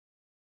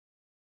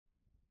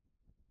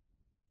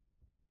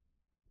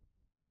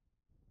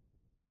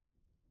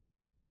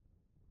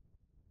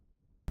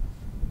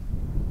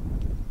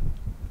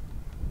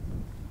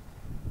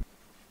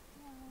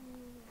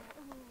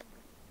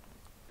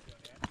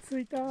着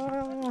いたー。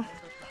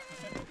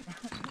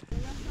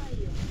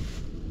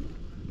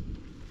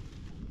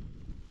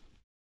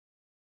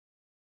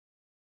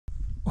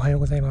おはよう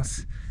ございま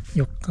す。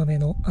4日目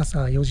の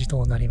朝4時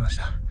となりまし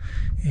た。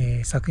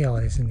昨夜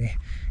はですね、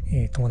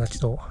友達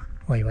と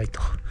ワイワイ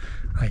と、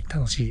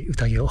楽しい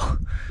宴を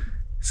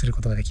する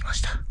ことができま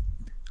した。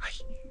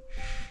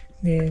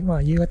で、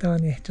夕方は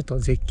ね、ちょっと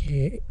絶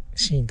景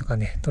シーンとか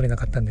ね、撮れな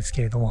かったんです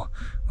けれども、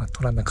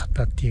撮らなかっ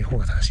たっていう方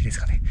が正しいです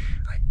かね。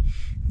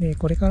で、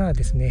これからは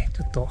ですね、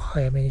ちょっと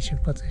早めに出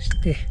発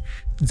して、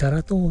ザ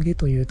ラ峠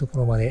というとこ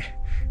ろまで、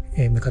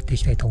向かってい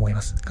きたいと思い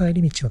ます。帰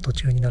り道の途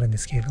中になるんで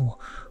すけれども、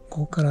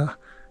ここから、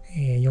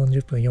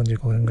40分、45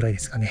分ぐらいで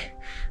すかね。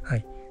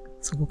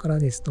そこから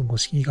ですと五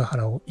色ヶ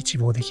原を一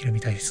望できるみ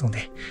たいですの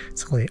で、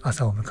そこで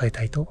朝を迎え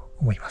たいと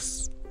思いま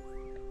す。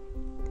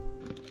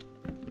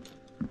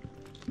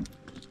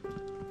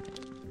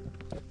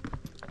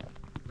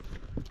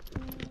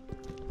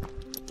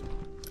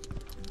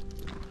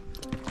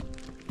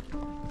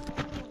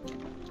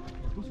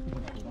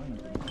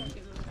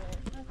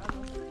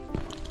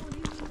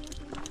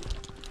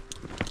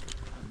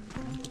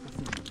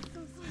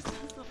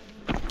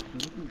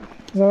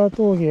ザラ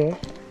峠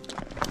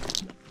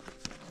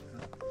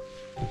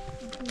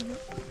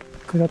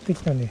下って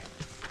きたね。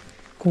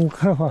ここ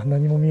からは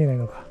何も見えない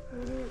のか。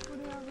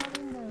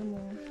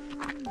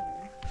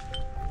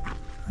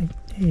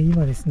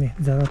今ですね、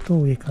ザラ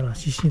峠から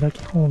獅子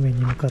岳方面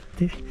に向かっ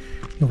て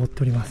登っ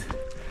ております。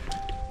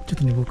ちょっ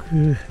とね、僕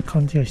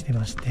勘違いして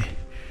まして、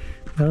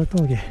ザラ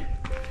峠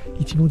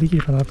一望でき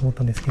るかなと思っ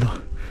たんですけど、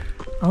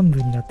暗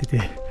部になってて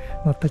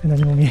全く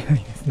何も見えな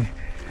いんですね。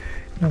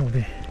なの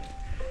で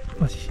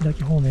獅子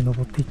岳方面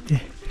登っていっ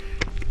て、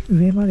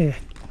上まで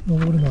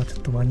登るのはちょっ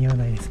と間に合わ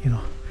ないですけど、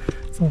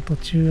その途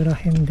中ら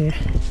辺で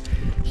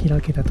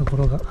開けたとこ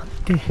ろがあっ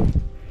て、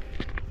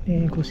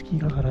で五色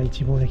ヶ原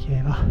一望でき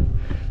れば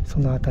そ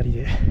の辺り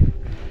で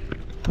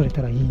撮れ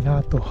たらいい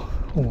なと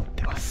思っ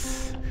てま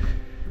す。よ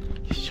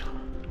いし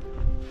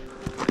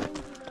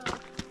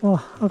ょ。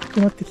赤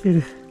くなってきて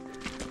る。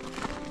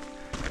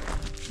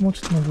もう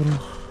ちょっと登ろう。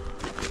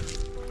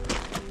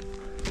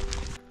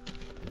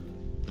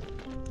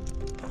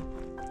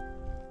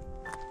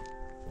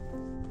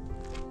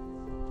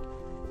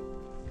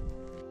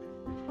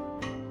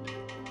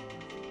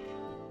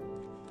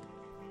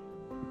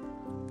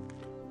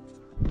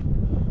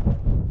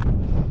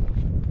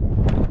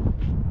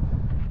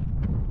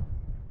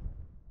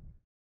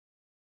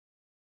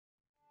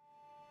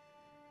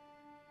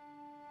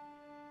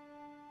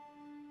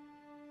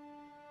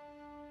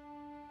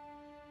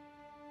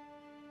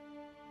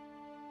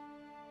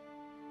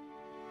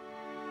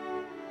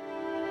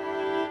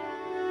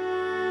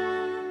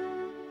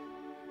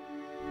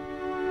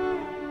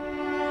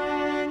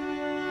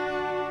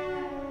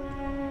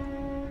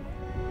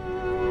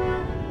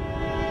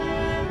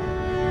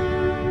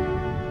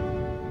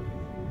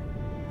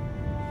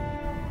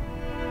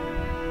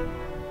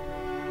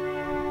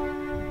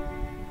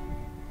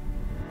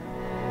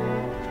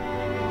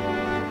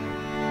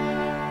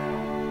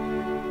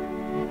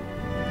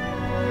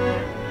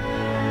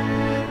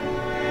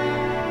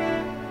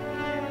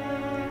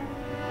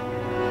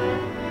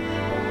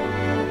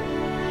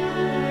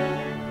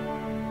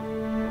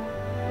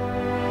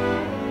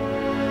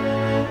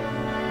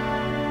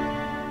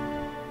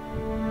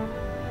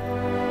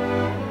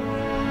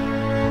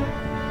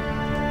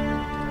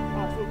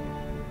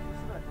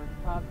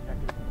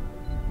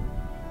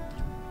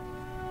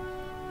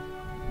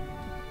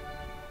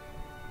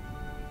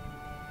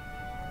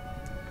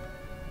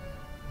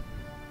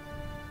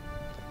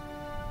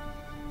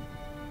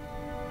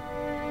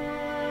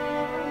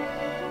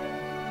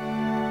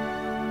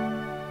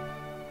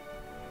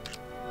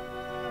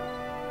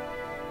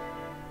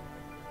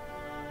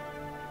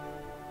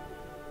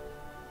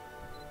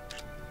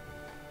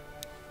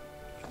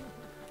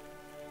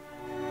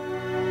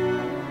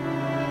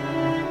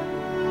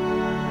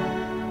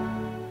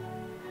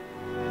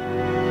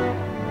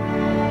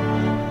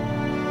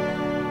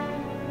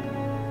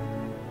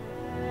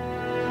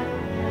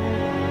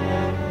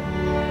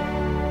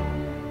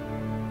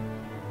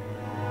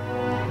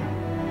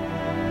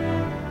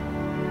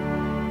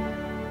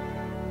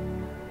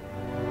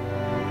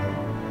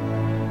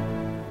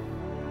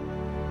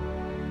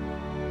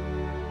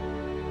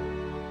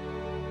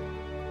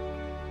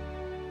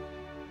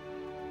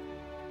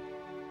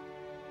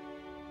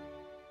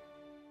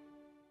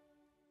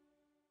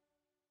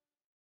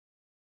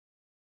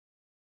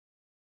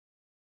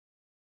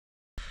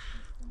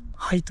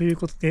という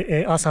こと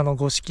で、朝の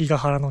五色ヶ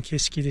原の景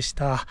色でし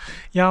た。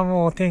いや、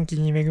もう天気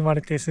に恵ま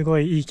れてすご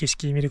いいい景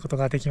色見ること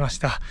ができまし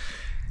た。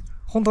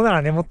本当な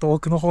らね、もっと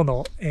奥の方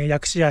の、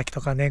薬師焼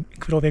とかね、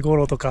黒部五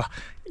郎とか、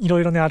い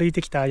ろいろね、歩い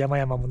てきた山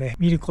々もね、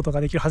見ること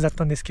ができるはずだっ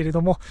たんですけれ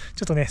ども、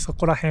ちょっとね、そ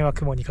こら辺は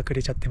雲に隠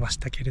れちゃってまし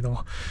たけれども、い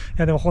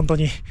や、でも本当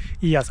に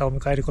いい朝を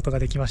迎えることが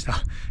できました。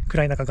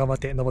暗い中頑張っ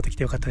て登ってき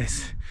てよかったで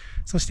す。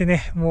そして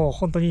ね、もう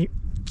本当に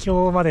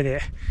今日まで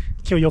で、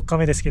今日4日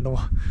目ですけども、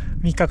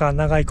3日間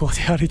長いコース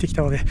で歩いてき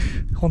たので、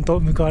本当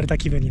報われた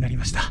気分になり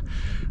ました。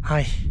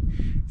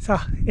さ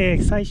さあ、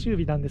最終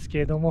日なんですけ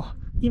れども、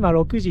今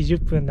6時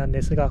10分なん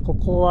ですが、こ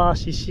こは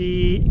獅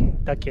子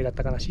岳だっ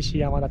たかな、獅子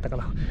山だったか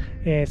な、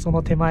そ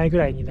の手前ぐ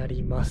らいにな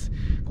ります。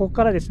ここ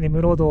からですね、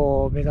室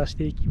堂を目指し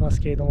ていきます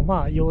けれども、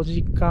まあ4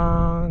時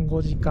間、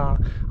5時間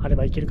あれ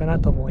ばいけるかな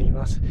と思い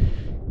ます。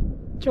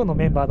今日の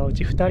メンバーのう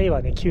ち2人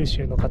はね、九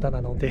州の方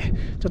なので、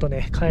ちょっと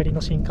ね、帰り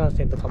の新幹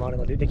線とかもある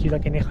ので、できるだ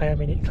けね、早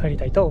めに帰り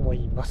たいと思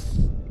いま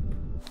す。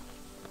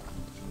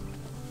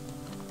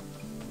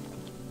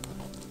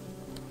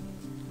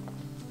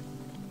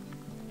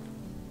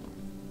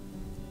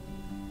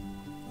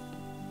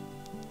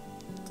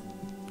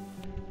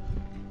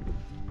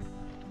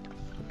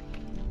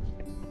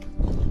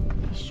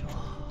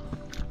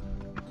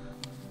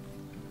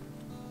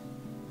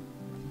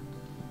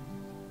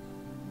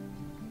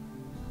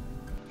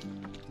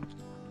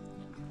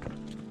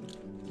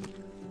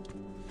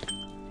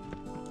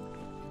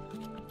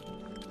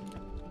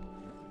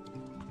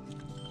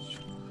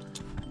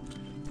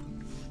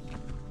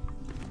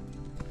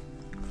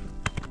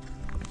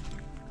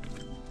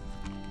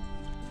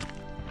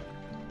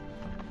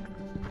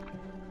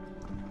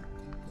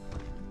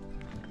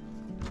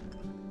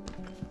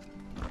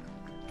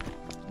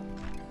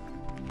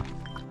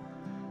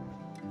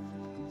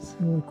す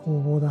ごい工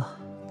房だ。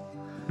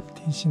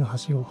天使のは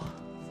しご。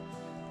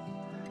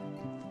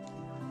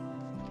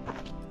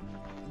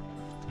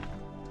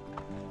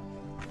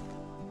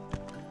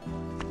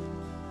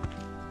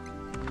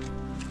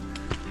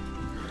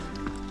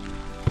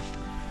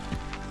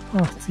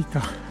あ、着いた。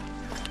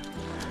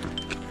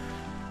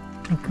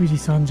6時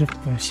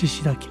30分、獅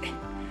子岳。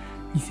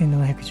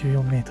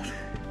2714メート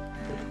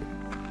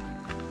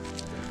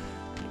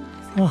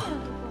ル。あ、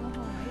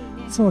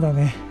そうだ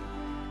ね。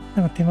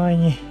なんか手前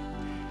に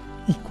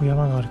一個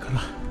山があるから。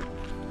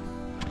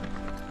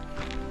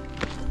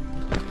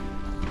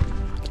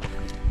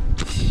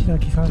獅子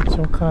岳山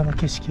頂からの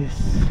景色で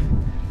す。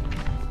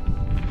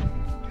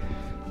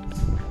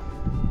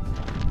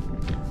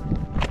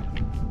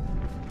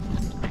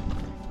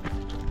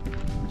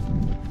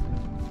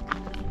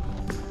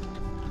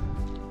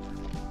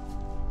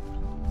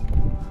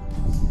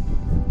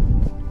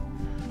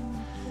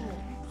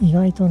意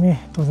外と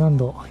ね、登山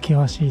道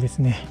険しいです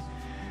ね。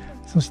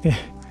そして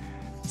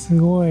す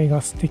ごい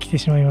ガスってきて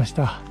しまいまし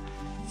た。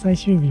最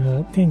終日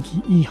も天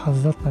気いいは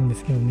ずだったんで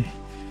すけどね、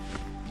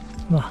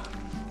ま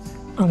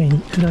あ雨に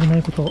降られな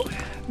いことを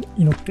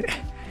祈って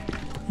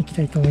いき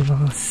たいと思い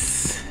ま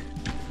す。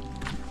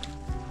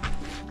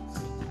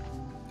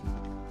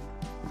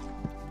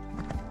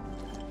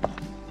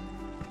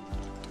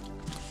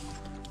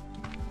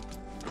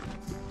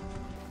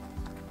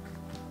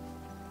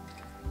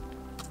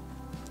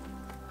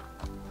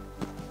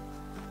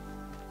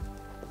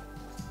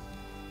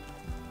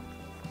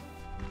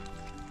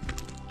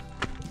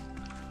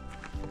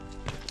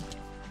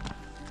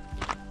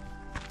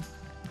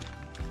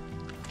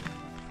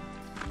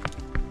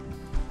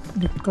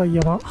でっかい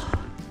山、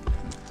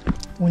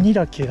鬼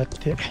岳だっ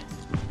て。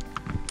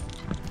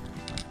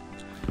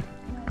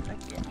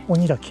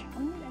鬼岳。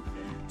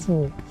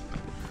そう。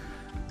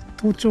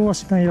登頂は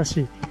しないら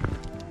しい。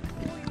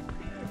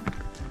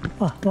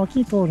あ、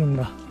脇通るん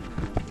だ。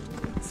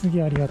すげ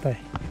えありがたい。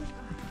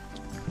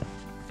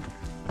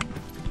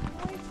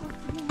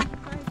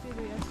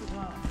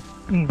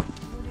うん。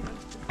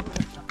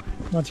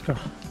マジか。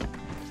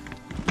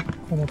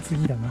この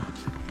次だな。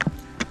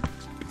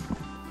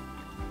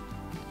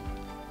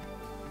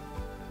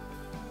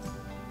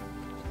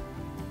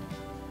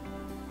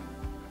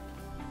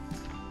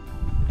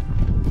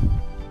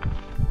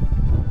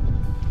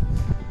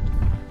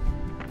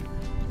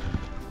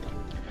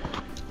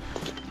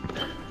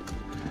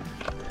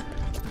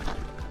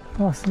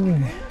あ、すごい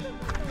ね。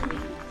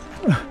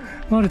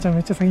まるちゃん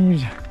めっちゃ先にいる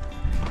じゃ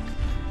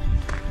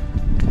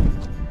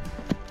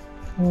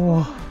ん。お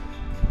お、す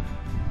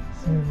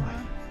ごい。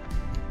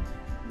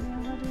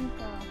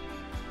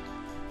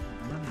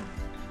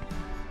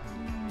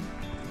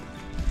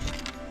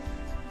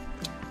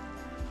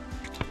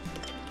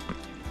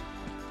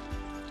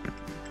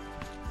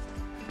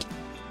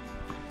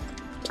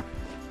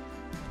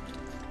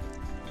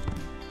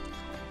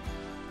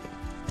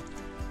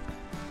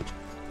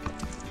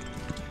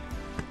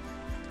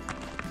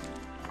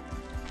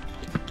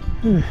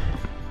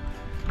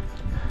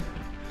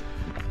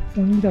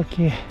鬼だ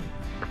け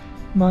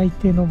巻い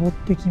て登っ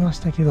てきまし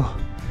たけど、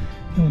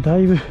でもだ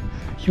いぶ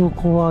標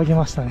高は上げ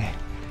ましたね。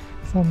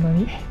そんな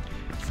に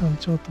山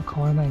頂と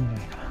変わらないんじゃな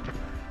いかな。よ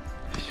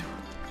いし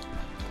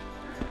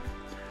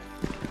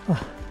ょ。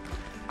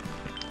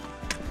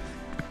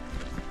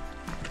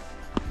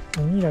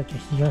あ、鬼岳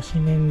東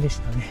面で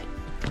したね。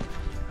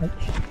はい。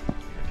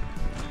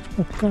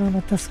ここから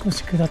また少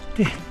し下っ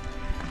て、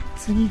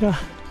次が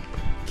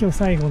今日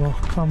最後の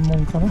関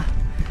門かな。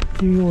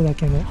龍王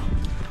岳の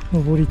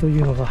登りとい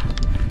うのが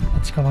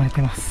待ち構え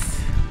てま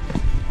す。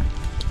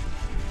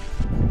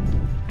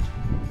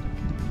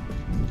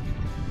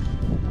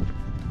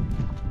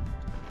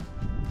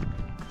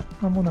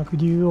まもなく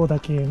龍王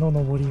岳の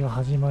登りが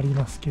始まり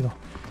ますけど、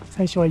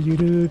最初はゆ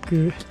るー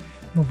く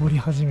登り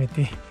始め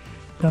て、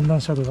だんだ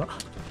んシャドウが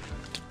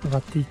上が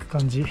っていく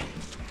感じ。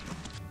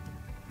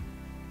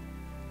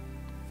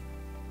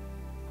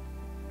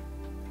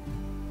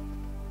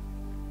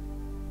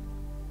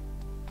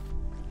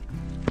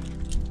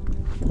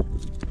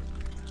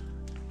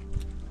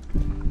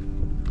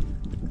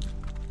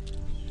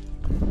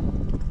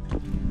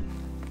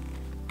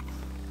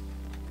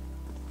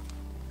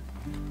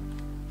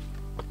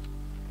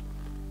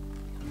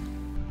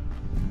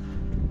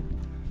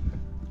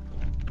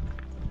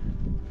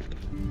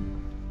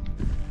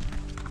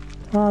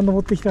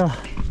登ってきた。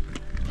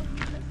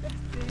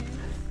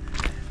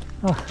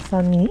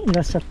3人い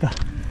らっしゃった。よ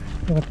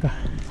かった。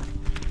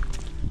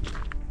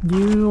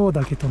竜王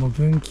岳との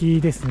分岐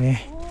です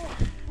ね。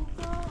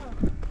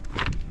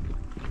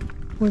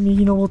これ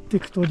右登ってい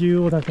くと竜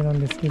王岳なん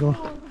ですけど、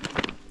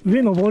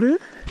上登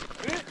る？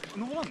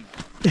登らん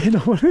の？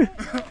登る？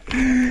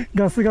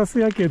ガスガス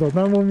やけど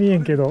何も見え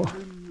んけど。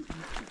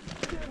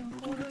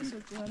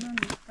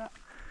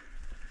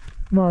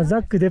まあザ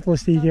ックデポ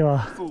していけ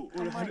ば。そう、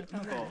俺なんか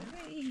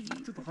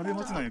ちょっと晴れ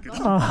待ちなんやけど。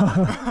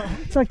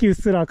さっきうっ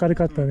すら明る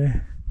かった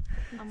ね。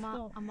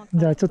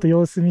じゃあちょっと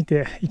様子見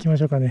ていきま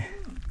しょうかね。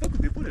ザッ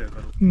クデポでやか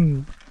ら。う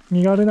ん。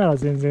身軽なら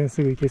全然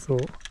すぐ行けそう。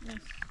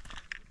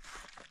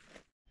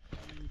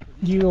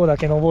竜王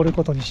岳登る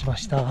ことにしま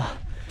した。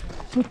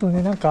ちょっと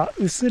ね、なんか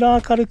うっす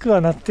ら明るく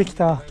はなってき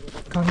た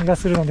感じが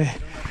するので、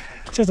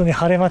ちょっとね、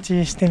晴れ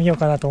待ちしてみよう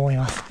かなと思い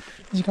ます。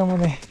時間も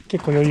ね、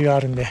結構余裕があ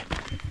るんで。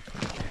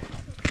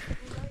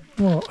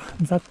もう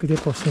ザックデ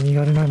ポして身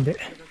軽なんで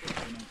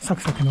サ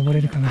クサク登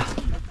れるかな。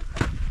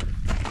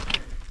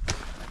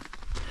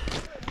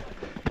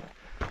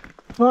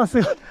わあ、す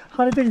ごい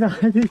晴れてきた、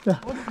晴れてき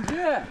た。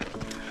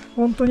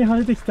本当に晴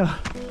れてきた。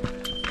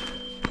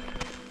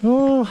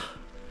おお、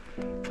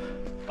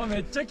め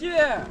っちゃ綺麗。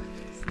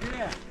すげ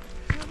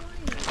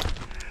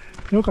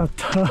え。よかっ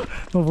た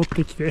登っ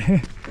てき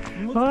て。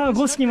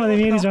五色まで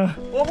見えるじゃん。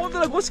本当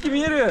だ、五色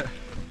見える。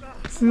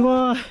す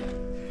ごい、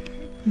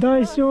大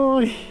勝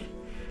利。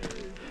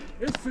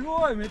す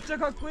ごい、めっちゃ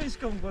かっこいい。し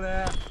かもこ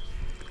れ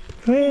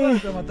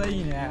また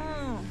いいね。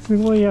す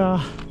ごいや。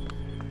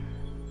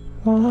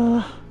ブ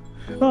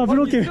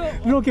ロッ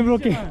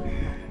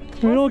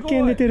ケ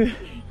ン出てる。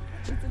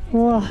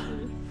わ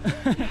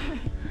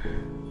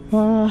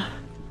あ、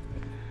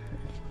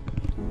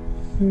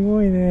す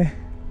ごいね。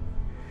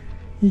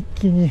一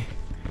気に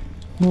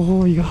ご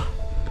褒美が。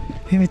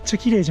めっちゃ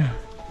綺麗じゃ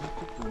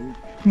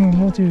ん。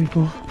もうちょい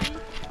行こ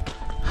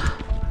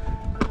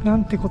う。な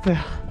んてことや。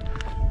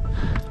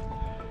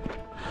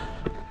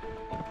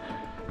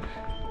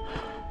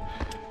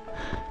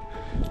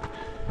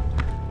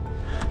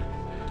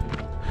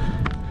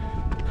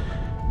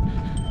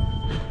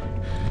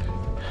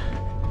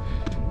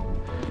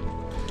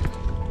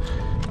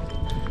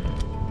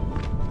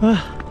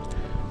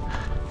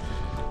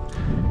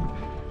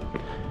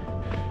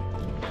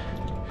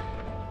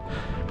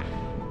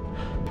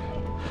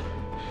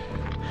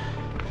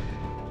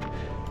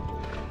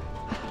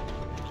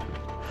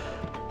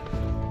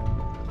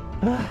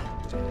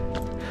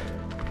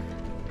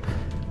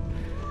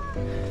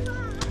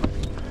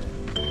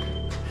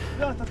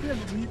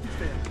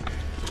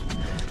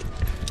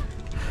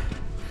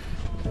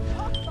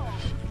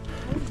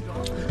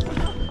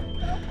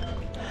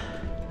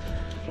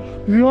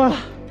うわ、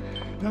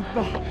やっ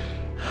た。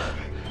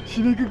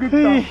締めくくった。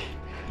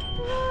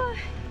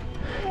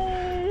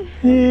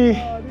歩い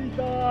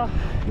た。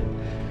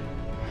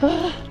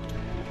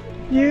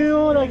竜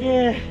王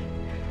岳、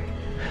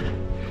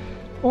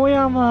小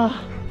山、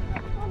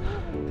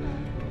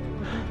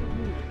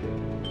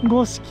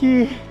五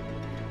色。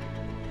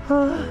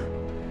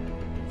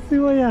す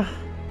ごいや。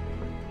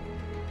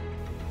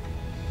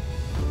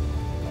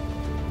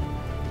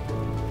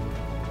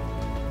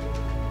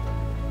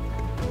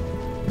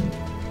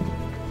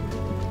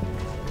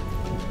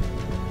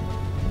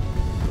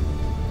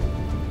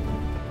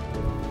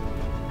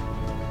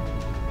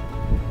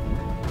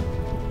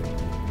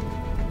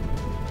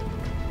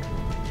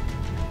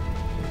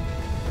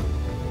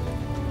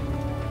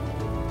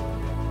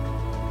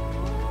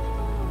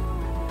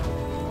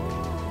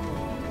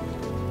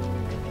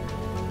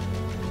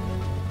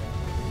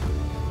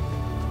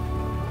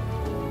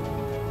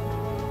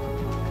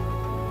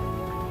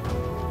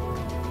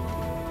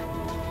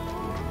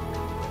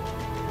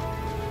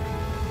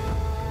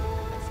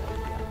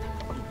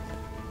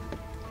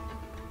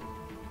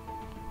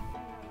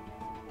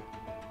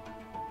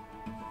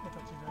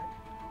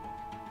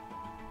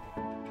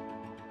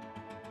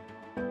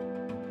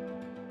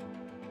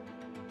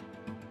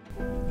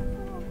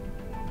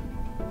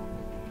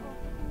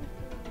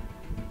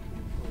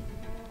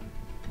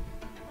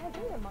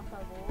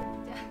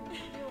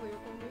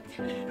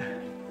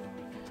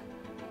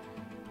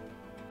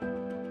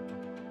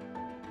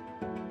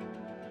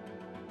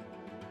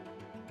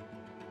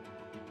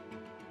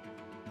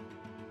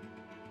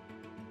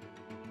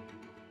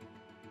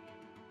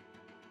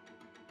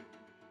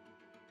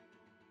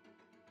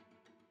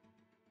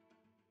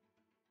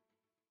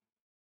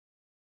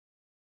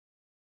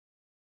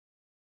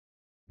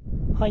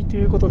はい、と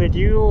いうことで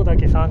竜王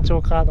岳山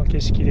頂からの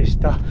景色でし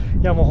た。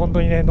いやもう本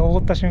当にね、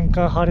登った瞬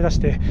間晴れ出し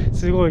て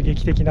すごい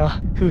劇的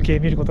な風景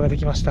見ることがで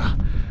きました。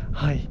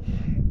はい、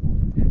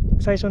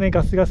最初ね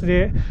ガスガス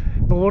で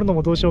登るの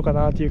もどうしようか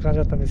なっていう感じ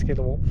だったんですけ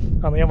ども、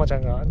山ちゃ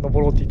んが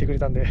登ろうって言ってくれ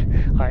たんで、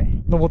は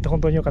い、登って本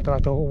当に良かったな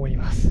と思い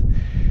ます。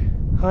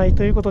はい、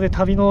ということで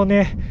旅の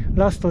ね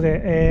ラスト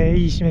で、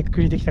いい締めくく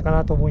りできたか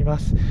なと思いま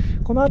す。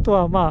この後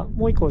は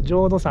もう一個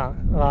浄土山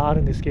があ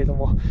るんですけれど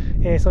も、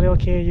それを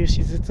経由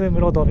しつつ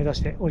室堂を目指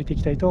して降りてい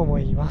きたいと思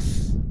いま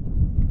す。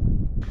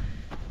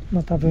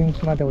また分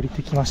岐まで降り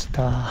てきまし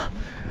た。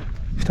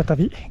再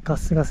びガ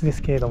スガスで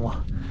すけれども、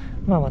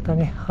また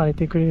ね晴れ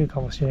てくれる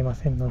かもしれま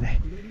せんので、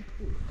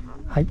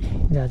はい、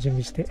じゃあ準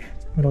備して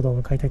室堂を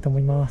向かいたいと思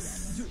いま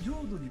す。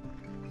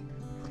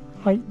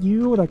はい、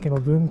竜王岳の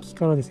分岐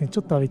からですねち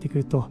ょっと歩いてく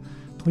ると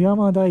富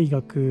山大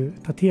学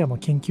立山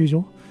研究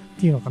所っ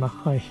ていうのかな、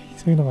はい、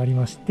そういうのがあり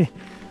まして、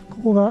こ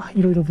こが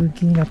いろいろ分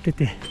岐になって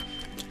て、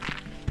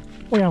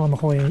小山の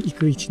方へ行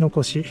く一の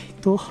越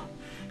と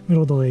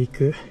室堂へ行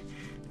く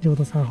浄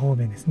土山方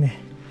面ですね。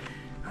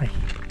はい、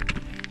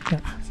じ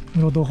ゃあ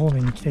室堂方面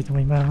に行きたいと思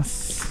いま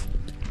す。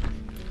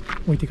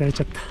置いてかれ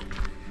ちゃった。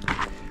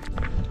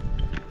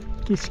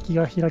景色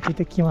が開け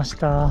てきまし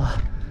た。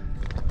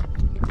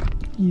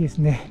いいです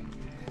ね。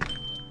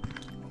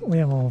小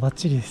山もバッ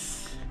チリで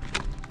す。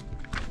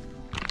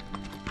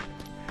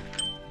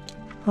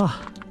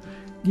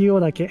竜王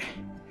岳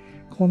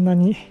こんな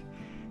に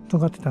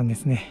尖ってたんで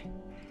すね。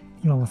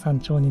今も山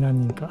頂に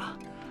何人か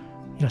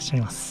いらっしゃ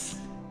いま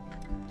す。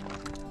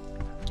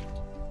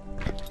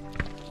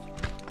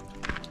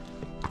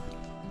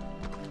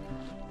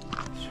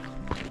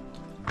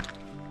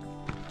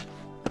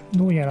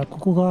どうやらこ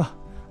こが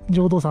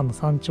浄土山の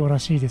山頂ら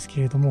しいです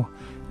けれども、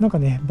なんか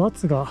ね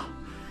×が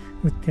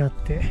打ってあっ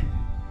て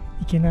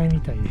行けないみ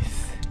たいで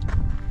す。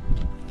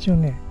一応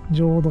ね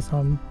浄土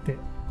山って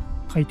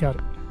書いてある。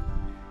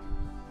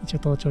一応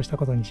登頂した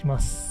ことにしま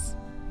す。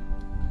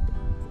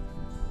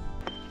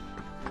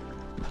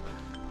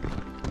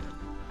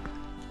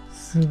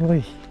すご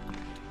い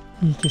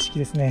いい景色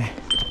ですね。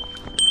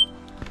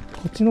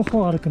こっちの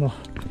方歩くの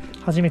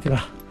初めて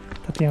だ。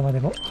立山で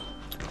も。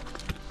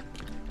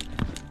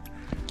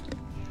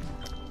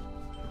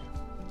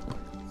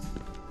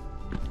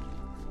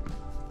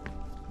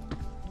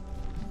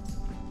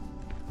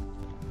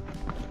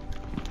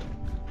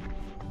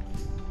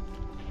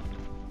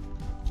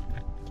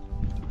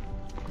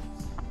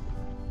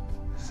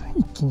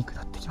一気に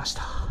下ってきまし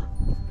た。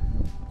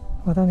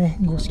またね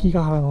五色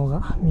ヶ原の方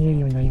が見える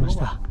ようになりまし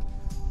た。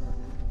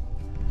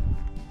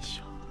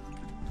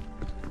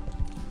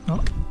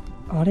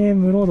あれ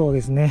室堂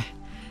ですね。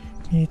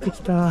見えて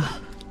きた。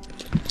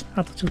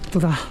あとちょっと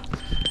だ。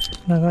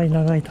長い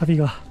長い旅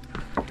が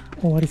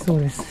終わりそう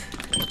です。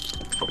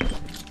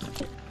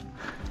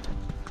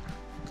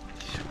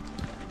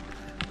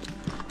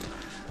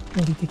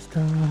降りてきた。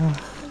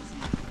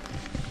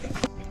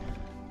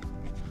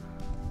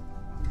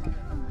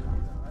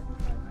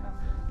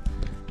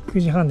9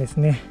時半です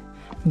ね。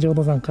浄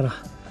土山から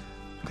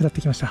下っ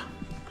てきました。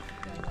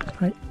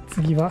はい、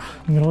次は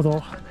室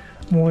堂。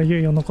もういよ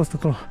いよ残すと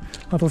ころ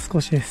あと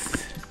少しで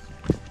す。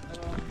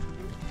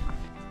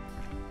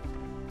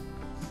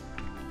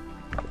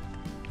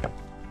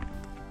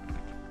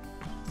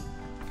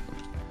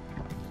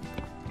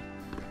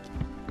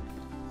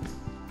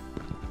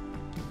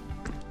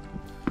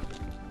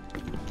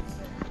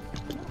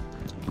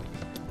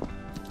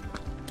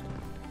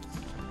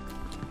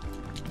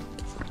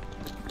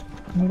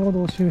室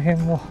堂周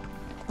辺も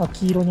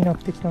秋色になっ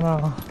てきた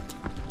な。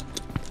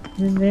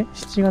全然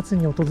7月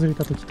に訪れ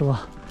た時と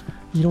は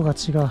色が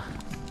違う。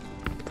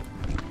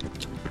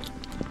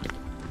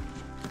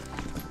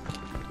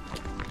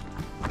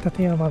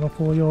立山の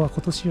紅葉は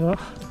今年は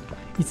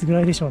いつぐ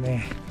らいでしょう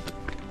ね。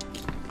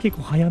結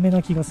構早め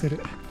な気がす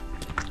る。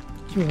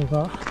今日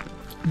が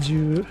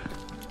18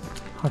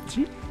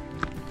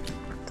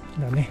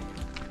だね。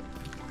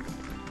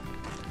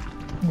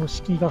五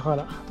色ヶ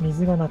原、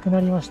水がなくな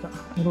りました。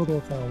室堂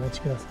からお持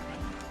ちくださ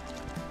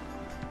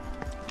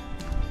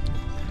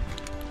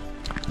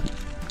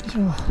い。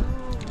よいしょ。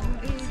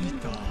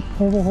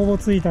ほぼほぼ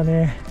着いた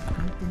ね。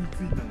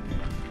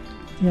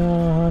いや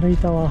ー歩い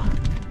たわ。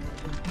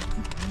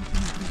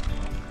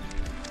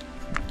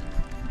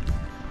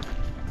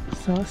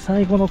さあ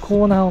最後の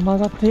コーナーを曲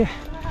がって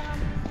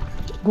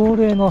ゴー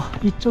ルへの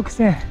一直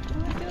線。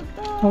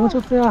もうちょ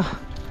っとや。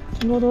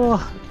室堂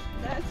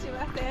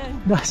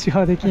ダッシュ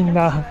はできん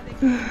な。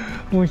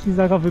もう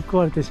膝がぶっ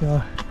壊れてしまう。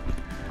や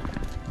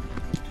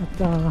っ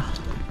たー。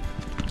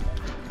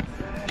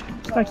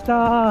来た来た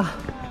ー。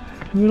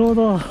室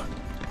堂。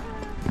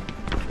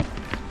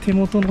手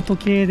元の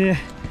時計で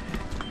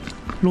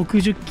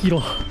60キ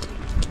ロ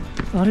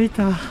歩い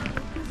た。よ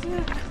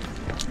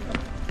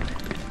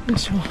い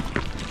しょ。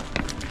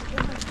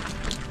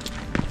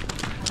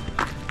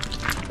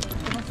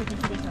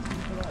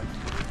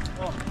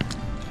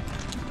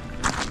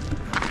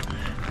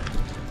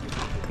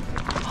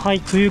は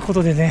い、というこ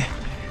とでね、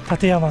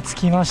立山着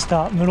きまし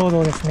た。室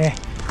堂ですね。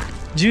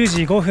10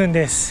時5分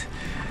です。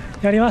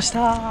やりました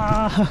ー。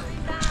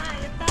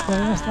や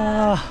りまし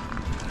たー。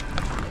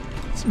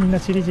みんな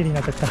チリチリに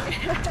なっちゃった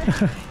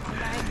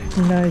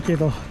いないけ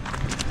ど、は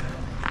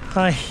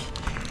い、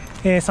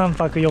3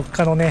泊4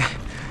日のね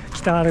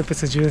北アルプ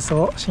ス縦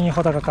走新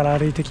穂高から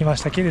歩いてきま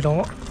したけれど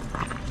も、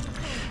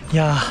い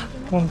や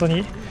ー本当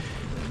に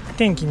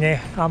天気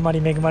ねあんま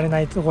り恵まれな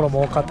いところ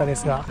も多かったで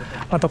すが、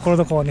ところ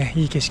どころね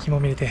いい景色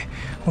も見れて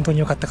本当に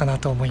良かったかな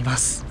と思いま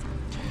す。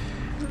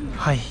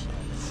はい、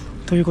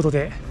ということ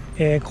で、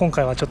今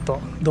回はちょっと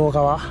動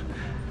画は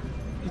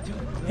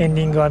エン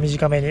ディングは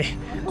短めに、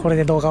これ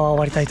で動画は終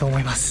わりたいと思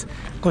います。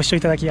ご視聴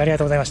いただきありが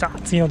とうございました。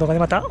次の動画で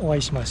またお会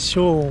いしまし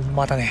ょう。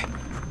またね。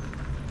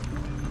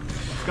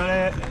お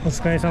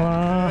疲れ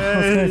様。お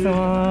疲れ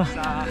様。お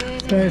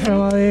疲れ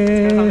様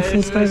です。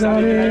お疲れ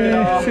様で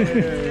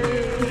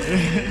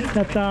す。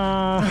やっ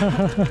た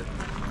ー。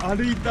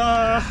歩い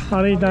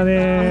た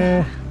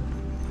ね。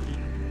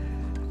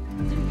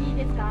準備いい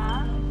です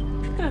か？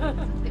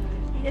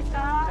いいです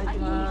か？いい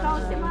顔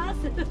してま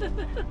す。い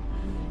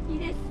い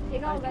です。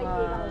笑顔がいい、笑顔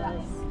が。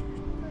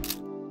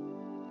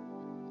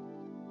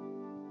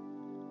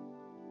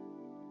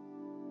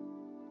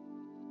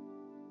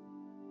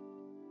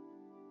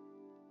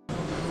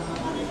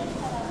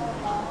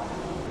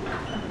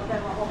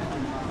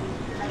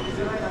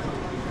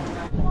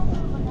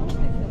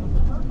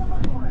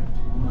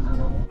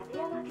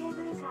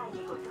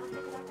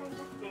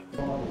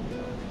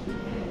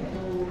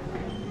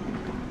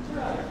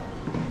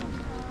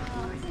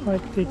帰っ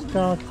てき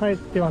た。帰っ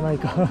てはない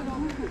か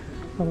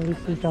たどり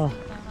着いた。でこ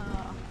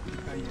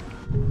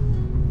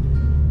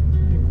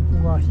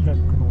こが日がく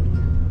の湯。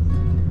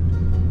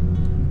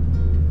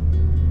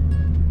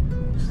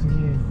すげえ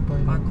いっぱ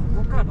いな。こ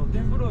こから露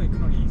天風呂行く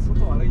のに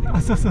外を歩いて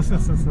ます。そう。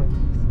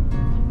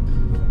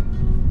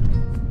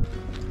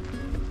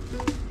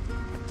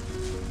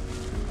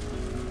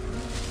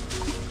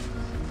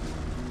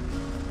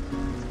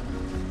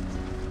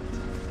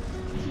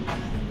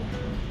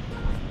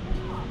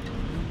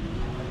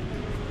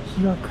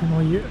日がく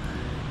の湯、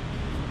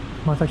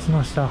また来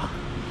ました。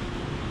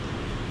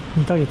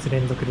2ヶ月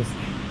連続ですね。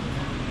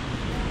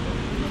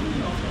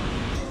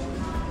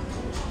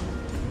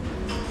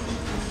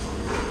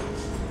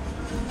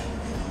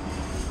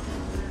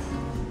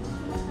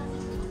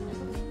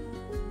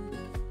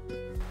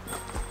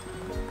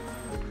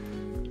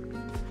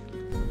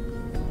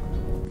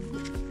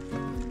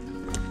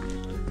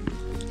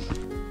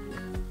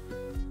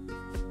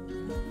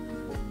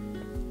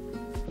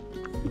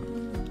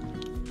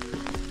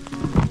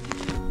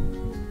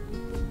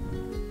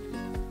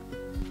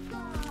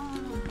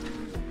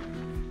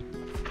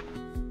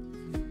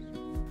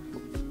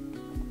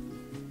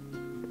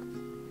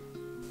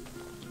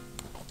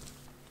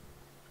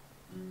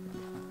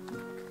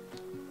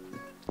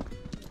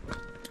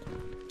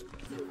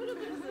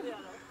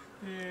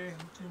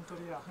筋ト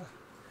レや。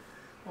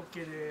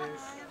OK です。